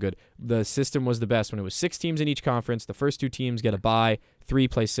Red Bulls were good, the system was the best when it was 6 teams in each conference. The first 2 teams get a bye, 3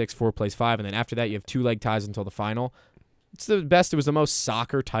 plays 6, 4 plays 5, and then after that you have 2 leg ties until the final. It's the best. It was the most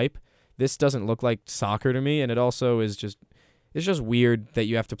soccer type. This doesn't look like soccer to me, and it also is just weird that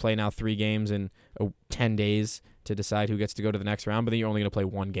you have to play now 3 games in 10 days to decide who gets to go to the next round, but then you're only going to play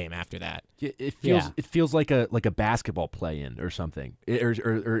 1 game after that. It feels like a basketball play-in or something,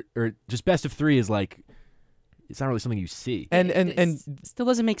 or just best of 3 is like. It's not really something you see. And still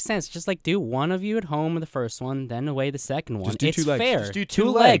doesn't make sense. Just like do one of you at home in the first one, then away the second one. Just do it's 2 legs. fair. Just do 2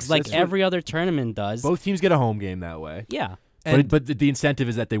 legs like every other tournament does. Both teams get a home game that way. Yeah. But the incentive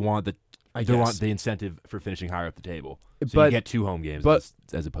is that they want the incentive for finishing higher up the table. So you get 2 home games as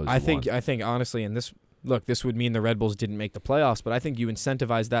opposed to 1. I think honestly, and this would mean the Red Bulls didn't make the playoffs, but I think you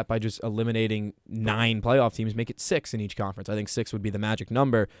incentivize that by just eliminating 9 playoff teams, make it 6 in each conference. I think 6 would be the magic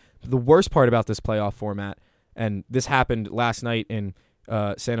number. The worst part about this playoff format, and this happened last night in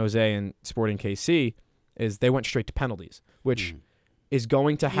San Jose and Sporting KC, is they went straight to penalties, which is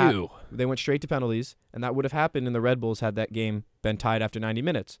going to happen. They went straight to penalties, and that would have happened in the Red Bulls had that game been tied after 90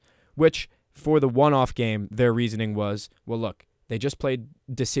 minutes, which for the one-off game, their reasoning was, well, look, they just played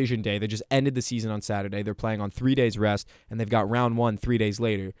decision day. They just ended the season on Saturday. They're playing on 3 days rest, and they've got round 1 3 days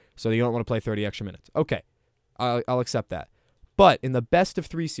later, so you don't want to play 30 extra minutes. Okay, I'll accept that. But in the best of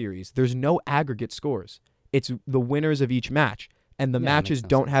 3 series, there's no aggregate scores. It's the winners of each match, and the matches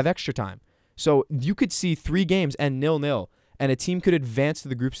don't have extra time. So you could see 3 games end 0-0, and a team could advance to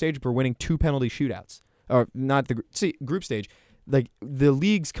the group stage by winning 2 penalty shootouts. Or not the group stage. Like the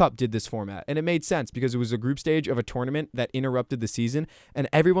League's Cup did this format, and it made sense because it was a group stage of a tournament that interrupted the season, and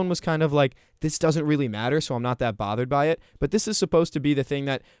everyone was kind of like, this doesn't really matter, so I'm not that bothered by it. But this is supposed to be the thing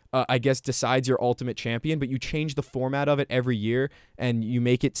that I guess decides your ultimate champion, but you change the format of it every year, and you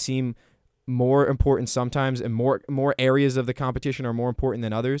make it seem more important sometimes, and more areas of the competition are more important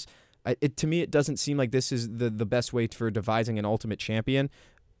than others. To me, it doesn't seem like this is the best way for devising an ultimate champion.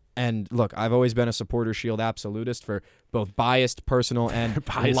 And look, I've always been a supporter shield absolutist for both biased, personal, and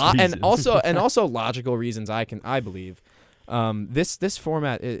and also logical reasons. I believe this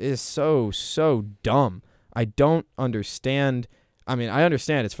format is so dumb. I don't understand. I mean, I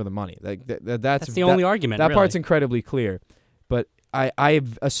understand it's for the money. Like that's the only argument. That really. part's incredibly clear. But I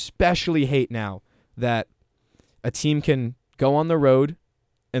especially hate now that a team can go on the road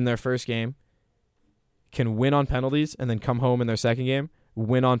in their first game, can win on penalties, and then come home in their second game,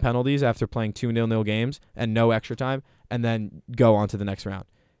 win on penalties after playing 2 0-0 games and no extra time, and then go on to the next round.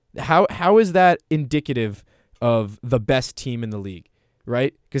 How is that indicative of the best team in the league,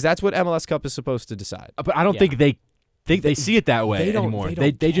 right? Because that's what MLS Cup is supposed to decide. But I don't think they see it that way anymore.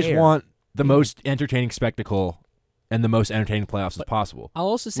 They just want the most entertaining spectacle and the most entertaining playoffs as possible. I'll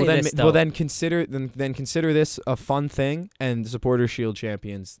also say this, though. Then consider this a fun thing, and the Supporters Shield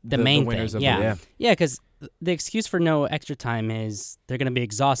champions, the main winners thing. of the Yeah, because the excuse for no extra time is they're going to be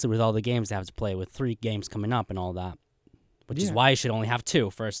exhausted with all the games they have to play, with 3 games coming up and all that, which is why you should only have 2,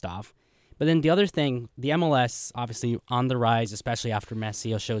 first off. But then the other thing, the MLS, obviously on the rise, especially after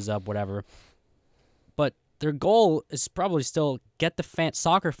Messi shows up, whatever. But their goal is probably still get the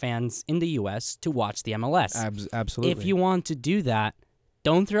soccer fans in the U.S. to watch the MLS. Absolutely. If you want to do that,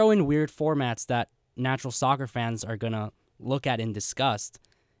 don't throw in weird formats that natural soccer fans are going to look at in disgust.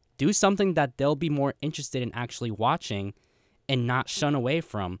 Do something that they'll be more interested in actually watching and not shun away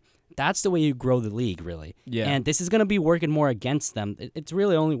from. That's the way you grow the league, really. Yeah. And this is going to be working more against them. It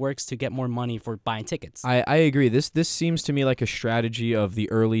really only works to get more money for buying tickets. I agree. This seems to me like a strategy of the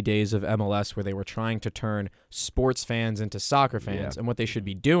early days of MLS, where they were trying to turn sports fans into soccer fans. And what they should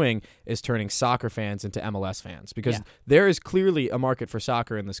be doing is turning soccer fans into MLS fans, because there is clearly a market for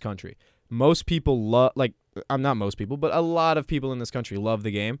soccer in this country. Most people love, not most people, but a lot of people in this country love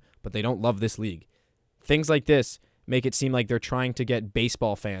the game, but they don't love this league. Things like this make it seem like they're trying to get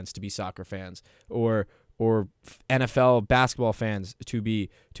baseball fans to be soccer fans, or NFL basketball fans to be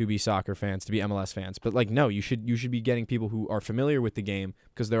soccer fans, to be MLS fans. But no, you should be getting people who are familiar with the game,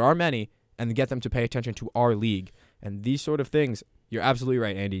 because there are many, and get them to pay attention to our league. And these sort of things, you're absolutely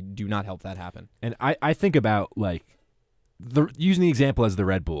right, Andy, do not help that happen. And I think about using the example as the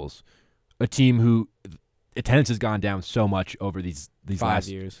Red Bulls, a team who attendance has gone down so much over these 5 last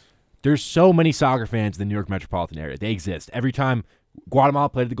years. There's so many soccer fans in the New York metropolitan area. They exist. Every time Guatemala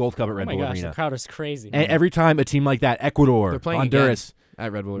played at the Gold Cup at Red Bull Arena. The crowd is crazy. And every time a team like that, Ecuador, Honduras,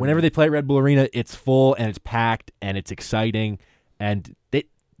 at Red Bull Arena. Whenever they play at Red Bull Arena, it's full and it's packed and it's exciting. And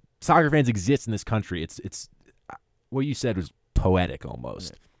soccer fans exist in this country. It's what you said was poetic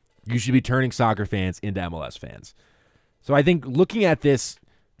almost. You should be turning soccer fans into MLS fans. So I think looking at this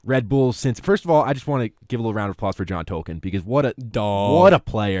Red Bulls, first of all, I just want to give a little round of applause for John Tolkien, because what a dog, what a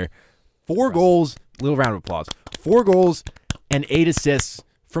player. 4 goals, little round of applause. 4 goals and 8 assists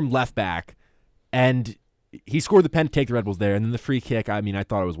from left back, and he scored the pen to take the Red Bulls there. And then the free kick. I mean, I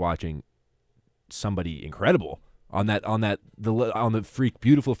thought I was watching somebody incredible on the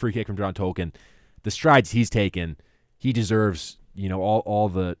beautiful free kick from John Tolkien. The strides he's taken, he deserves all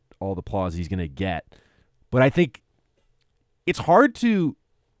the applause he's going to get. But I think it's hard to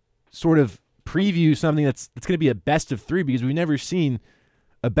sort of preview something that's going to be a best of 3, because we've never seen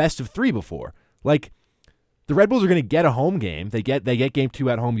a best of 3 before. The Red Bulls are going to get a home game. They get game 2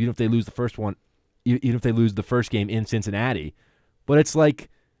 at home, even if they lose the first one, even if they lose the first game in Cincinnati. But it's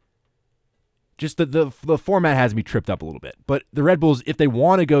just the format has me tripped up a little bit. But the Red Bulls, if they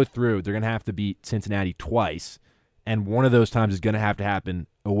want to go through, they're going to have to beat Cincinnati twice, and one of those times is going to have to happen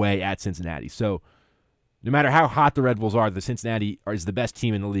away at Cincinnati. So no matter how hot the Red Bulls are, the Cincinnati is the best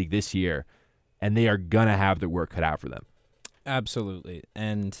team in the league this year, and they are going to have their work cut out for them. Absolutely.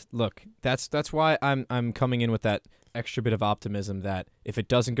 And look, that's why I'm coming in with that extra bit of optimism that if it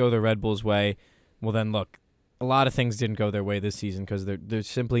doesn't go the Red Bulls' way, well then look, a lot of things didn't go their way this season because they're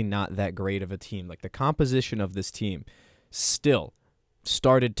simply not that great of a team. The composition of this team still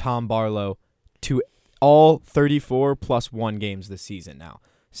started Tom Barlow to all 34 plus 1 games this season now.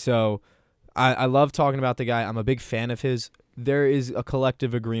 So I love talking about the guy. I'm a big fan of his. There is a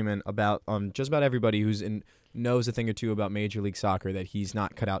collective agreement about just about everybody who's knows a thing or two about Major League Soccer that he's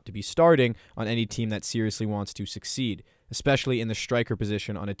not cut out to be starting on any team that seriously wants to succeed, especially in the striker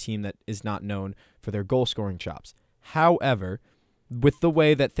position on a team that is not known for their goal-scoring chops. However, with the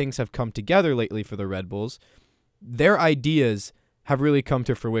way that things have come together lately for the Red Bulls, their ideas have really come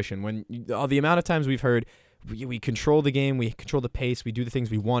to fruition. When the amount of times we've heard, we control the game, we control the pace, we do the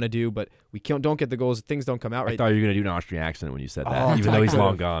things we want to do, but we don't get the goals, things don't come out right. I thought you were going to do an Austrian accent when you said that, even though he's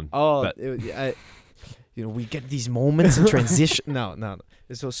long gone. We get these moments in transition. No.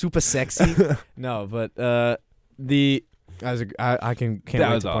 It's so super sexy. No, but I can't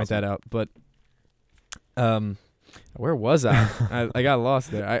wait to point that out. But where was I? I got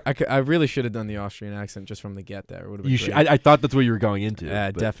lost there. I really should have done the Austrian accent just from the get there. It would have been great. I thought that's what you were going into.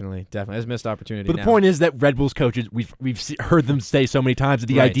 Definitely. It's a missed opportunity. But the point is that Red Bulls coaches, we've heard them say so many times that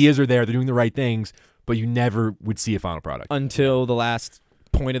the ideas are there, they're doing the right things, but you never would see a final product until the last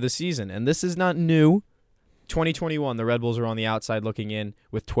point of the season. And this is not new. 2021, the Red Bulls are on the outside looking in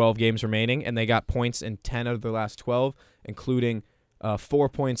with 12 games remaining, and they got points in 10 out of their last 12, including 4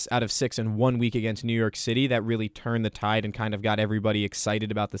 points out of 6 in 1 week against New York City. That really turned the tide and kind of got everybody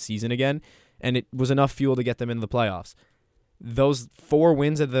excited about the season again, and it was enough fuel to get them into the playoffs. Those 4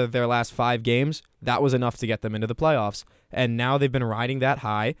 wins of their last 5 games, that was enough to get them into the playoffs, and now they've been riding that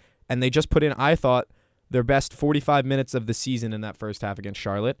high, and they just put in, I thought, their best 45 minutes of the season in that first half against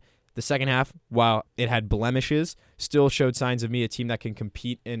Charlotte. The second half, while it had blemishes, still showed signs of me a team that can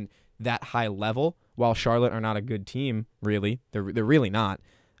compete in that high level. While Charlotte are not a good team, really, they're really not.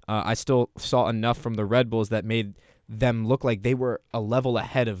 I still saw enough from the Red Bulls that made them look like they were a level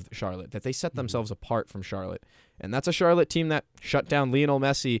ahead of Charlotte, that they set themselves apart from Charlotte. And that's a Charlotte team that shut down Lionel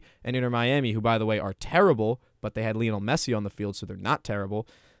Messi and Inter Miami, who, by the way, are terrible, but they had Lionel Messi on the field, so they're not terrible.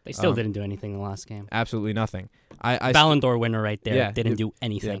 They still didn't do anything in the last game. Absolutely nothing. Ballon d'Or winner right there didn't do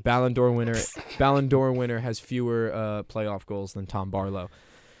anything. Yeah, Ballon d'Or winner has fewer playoff goals than Tom Barlow.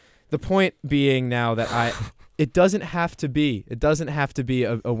 The point being now that it doesn't have to be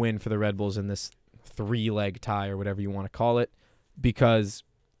a win for the Red Bulls in this 3-leg tie or whatever you want to call it, because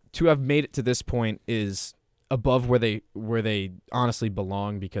to have made it to this point is above where they honestly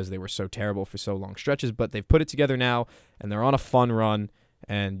belong, because they were so terrible for so long stretches. But they've put it together now, and they're on a fun run.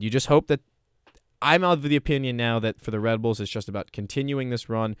 And you just hope that I'm of the opinion now that for the Red Bulls, it's just about continuing this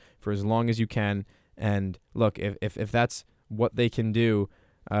run for as long as you can. And look, if that's what they can do,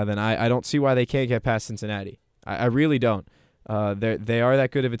 then I don't see why they can't get past Cincinnati. I really don't. They are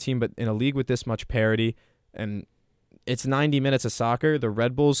that good of a team, but in a league with this much parity, and it's 90 minutes of soccer, the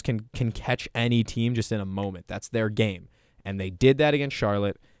Red Bulls can catch any team just in a moment. That's their game. And they did that against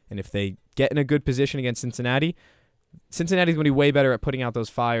Charlotte. And if they get in a good position against Cincinnati's going to be way better at putting out those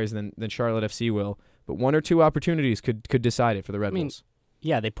fires than Charlotte FC will. But one or two opportunities could decide it for the Red Bulls.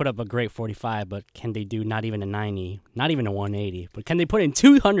 Yeah, they put up a great 45, but can they do not even a 90, not even a 180? But can they put in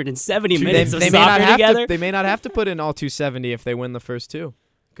 270 minutes of soccer together? They may not have to put in all 270 if they win the first two.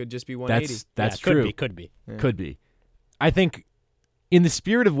 Could just be 180. That's true. Could be. Yeah. Could be. I think in the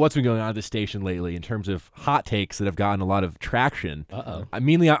spirit of what's been going on at the station lately, in terms of hot takes that have gotten a lot of traction,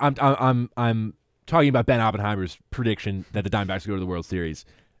 mainly I'm talking about Ben Oppenheimer's prediction that the Diamondbacks go to the World Series.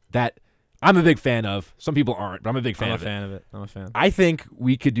 That I'm a big fan of. Some people aren't, but I'm a big fan of it. I'm a fan. I think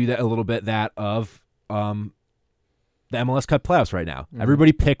we could do that a little bit, that of the MLS Cup playoffs right now. Mm-hmm.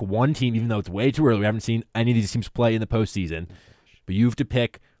 Everybody pick one team, even though it's way too early. We haven't seen any of these teams play in the postseason. But you have to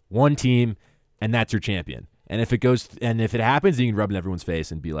pick one team, and that's your champion. And if it happens, you can rub it in everyone's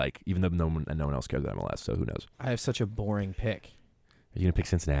face and be like, even though no one else cares about MLS, so who knows? I have such a boring pick. Are you going to pick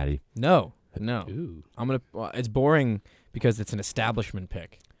Cincinnati? No. Ooh. It's boring because it's an establishment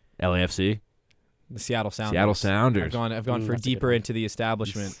pick. LAFC? The Seattle Sounders. Seattle Sounders. I've gone for deeper into the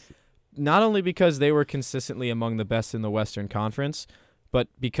establishment. Not only because they were consistently among the best in the Western Conference, but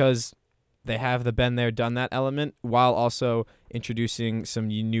because they have the been there, done that element, while also introducing some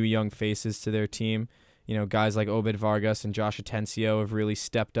new young faces to their team. You know, guys like Obed Vargas and Josh Atencio have really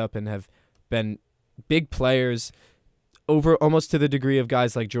stepped up and have been big players, over almost to the degree of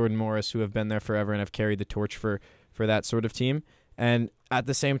guys like Jordan Morris, who have been there forever and have carried the torch for that sort of team. And at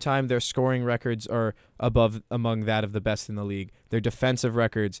the same time, their scoring records are among that of the best in the league. Their defensive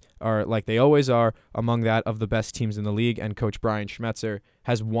records are, like they always are, among that of the best teams in the league. And Coach Brian Schmetzer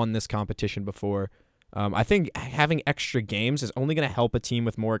has won this competition before. I think having extra games is only going to help a team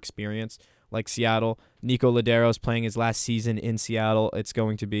with more experience, like Seattle. Nico Ladero's playing his last season in Seattle. It's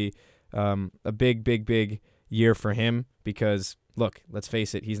going to be a big year for him because, look, let's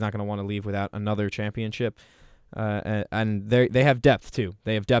face it, he's not going to want to leave without another championship. And they have depth, too.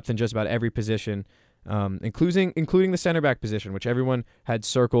 They have depth in just about every position, including the center back position, which everyone had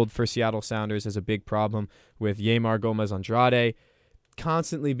circled for Seattle Sounders as a big problem, with Yeimar Gomez-Andrade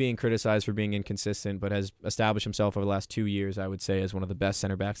constantly being criticized for being inconsistent, but has established himself over the last 2 years, I would say, as one of the best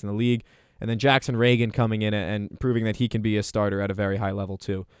center backs in the league. And then Jackson Reagan coming in and proving that he can be a starter at a very high level,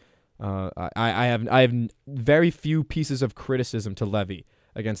 too. I have very few pieces of criticism to levy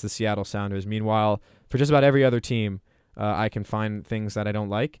against the Seattle Sounders. Meanwhile, for just about every other team, I can find things that I don't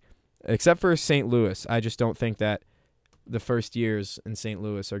like, except for St. Louis. I just don't think that the first years in St.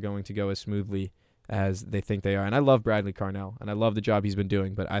 Louis are going to go as smoothly as they think they are. And I love Bradley Carnell, and I love the job he's been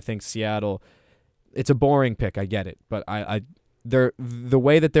doing, but I think Seattle, it's a boring pick, I get it, but they're the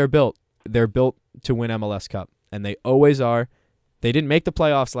way that they're built to win MLS Cup, and they always are. They didn't make the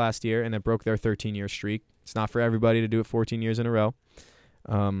playoffs last year, and it broke their 13-year streak. It's not for everybody to do it 14 years in a row.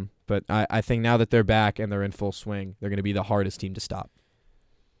 But I think now that they're back and they're in full swing, they're going to be the hardest team to stop.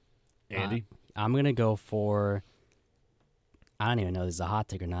 Andy? I'm going to go for, I don't even know if this is a hot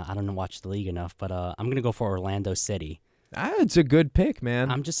take or not. I don't watch the league enough, but I'm going to go for Orlando City. It's a good pick,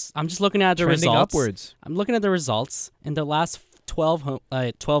 man. I'm just looking at the Trending results. Upwards. I'm looking at the results. In the last 12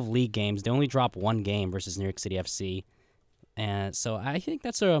 league games, they only dropped one game versus New York City FC. And so I think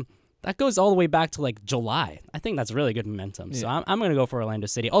that's a that goes all the way back to like July. I think that's really good momentum. So I'm going to go for Orlando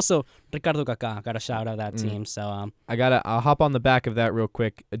City. Also, Ricardo Kaká, got to shout out that team. So I'll hop on the back of that real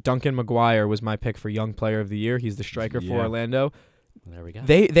quick. Duncan McGuire was my pick for Young Player of the Year. He's the striker for Orlando. There we go.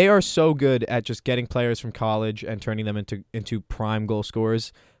 They are so good at just getting players from college and turning them into prime goal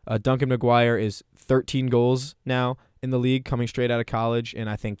scorers. Duncan McGuire is 13 goals now in the league, coming straight out of college, and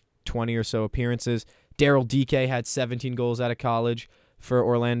I think 20 or so appearances. Daryl Dike had 17 goals out of college for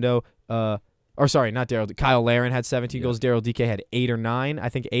Orlando. Kyle Larin had 17 goals. Daryl Dike had 8 or 9. I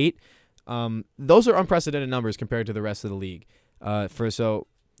think 8. Those are unprecedented numbers compared to the rest of the league.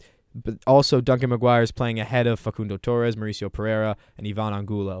 But also Duncan McGuire is playing ahead of Facundo Torres, Mauricio Pereira, and Ivan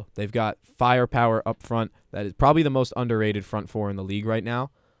Angulo. They've got firepower up front that is probably the most underrated front four in the league right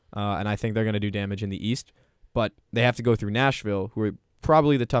now, and I think they're going to do damage in the East. But they have to go through Nashville, who are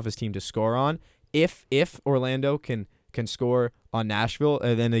probably the toughest team to score on. If Orlando can score on Nashville,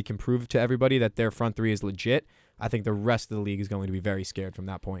 then they can prove to everybody that their front three is legit. I think the rest of the league is going to be very scared from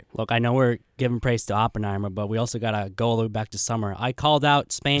that point. Look, I know we're giving praise to Oppenheimer, but we also got to go all the way back to summer. I called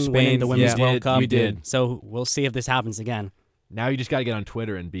out Spain winning the Women's World Cup. You did. So we'll see if this happens again. Now you just got to get on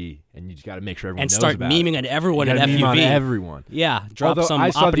Twitter and you just got to make sure everyone knows start about memeing it. at everyone at meme FUV. on everyone. Yeah, drop Although some I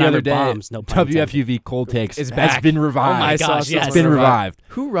saw Oppenheimer the other day, bombs. No pun intended. WFUV Cold Takes It's has back. been revived. Oh my gosh, yes. It's been revived.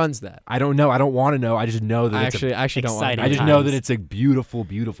 Who runs that? I don't know. I don't want to know. I just know that I actually don't want exciting to. I just know that it's a beautiful,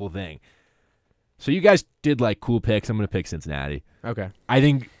 beautiful thing. So you guys did like cool picks. I'm going to pick Cincinnati. Okay. I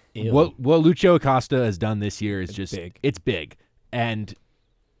think Ew. what Lucio Acosta has done this year is just big. It's big. And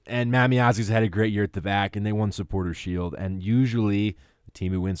Matt Miazga's had a great year at the back, and they won Supporters Shield. And usually the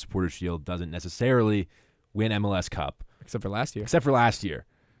team who wins Supporters Shield doesn't necessarily win MLS Cup. Except for last year.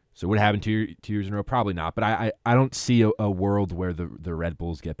 So what happened 2 years in a row? Probably not. But I don't see a world where the Red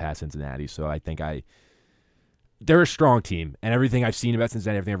Bulls get past Cincinnati. So I think they're a strong team. And everything I've seen about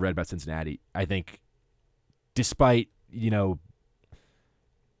Cincinnati, everything I've read about Cincinnati, I think despite,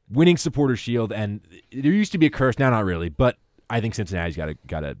 winning Supporters Shield, and there used to be a curse, now not really, but I think Cincinnati's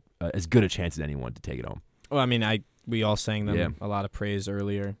got as good a chance as anyone to take it home. Well, I mean, we all sang them a lot of praise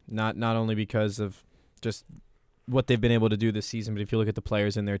earlier, not only because of just what they've been able to do this season, but if you look at the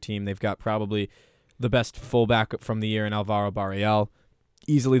players in their team, they've got probably the best fullback from the year in Alvaro Barreal,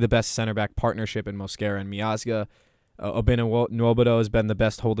 easily the best center back partnership in Mosquera and Miazga. Obina Nwobodo has been the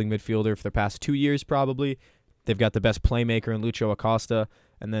best holding midfielder for the past 2 years probably. They've got the best playmaker in Lucio Acosta,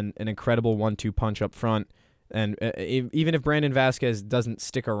 and then an incredible 1-2 punch up front. And even if Brandon Vasquez doesn't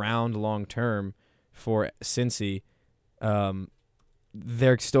stick around long term for Cincy,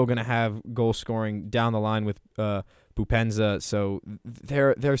 they're still going to have goal scoring down the line with Bupenza. So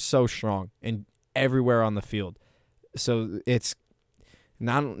they're so strong and everywhere on the field. So it's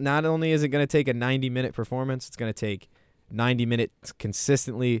not only is it going to take a 90-minute performance, it's going to take 90 minutes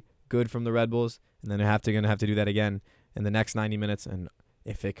consistently good from the Red Bulls, and then they're going to have to do that again in the next 90 minutes. And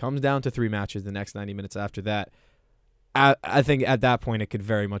if it comes down to 3 matches, the next 90 minutes after that, I think at that point it could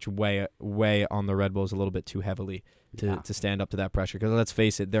very much weigh on the Red Bulls a little bit too heavily to stand up to that pressure. Because let's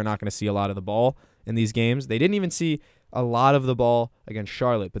face it, they're not going to see a lot of the ball in these games. They didn't even see a lot of the ball against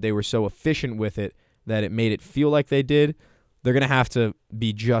Charlotte, but they were so efficient with it that it made it feel like they did. They're going to have to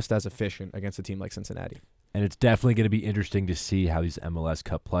be just as efficient against a team like Cincinnati. And it's definitely going to be interesting to see how these MLS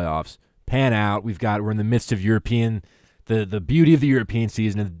Cup playoffs pan out. We're in the midst of European, the beauty of the European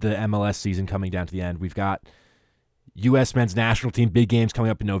season and the MLS season coming down to the end. We've got U.S. men's national team big games coming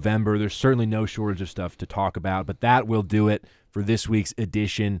up in November. There's certainly no shortage of stuff to talk about, but that will do it for this week's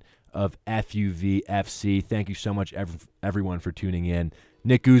edition of FUVFC. Thank you so much, everyone, for tuning in.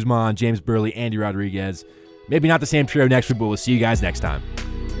 Nick Guzman, James Birle, Andy Rodriguez. Maybe not the same trio next week, but we'll see you guys next time.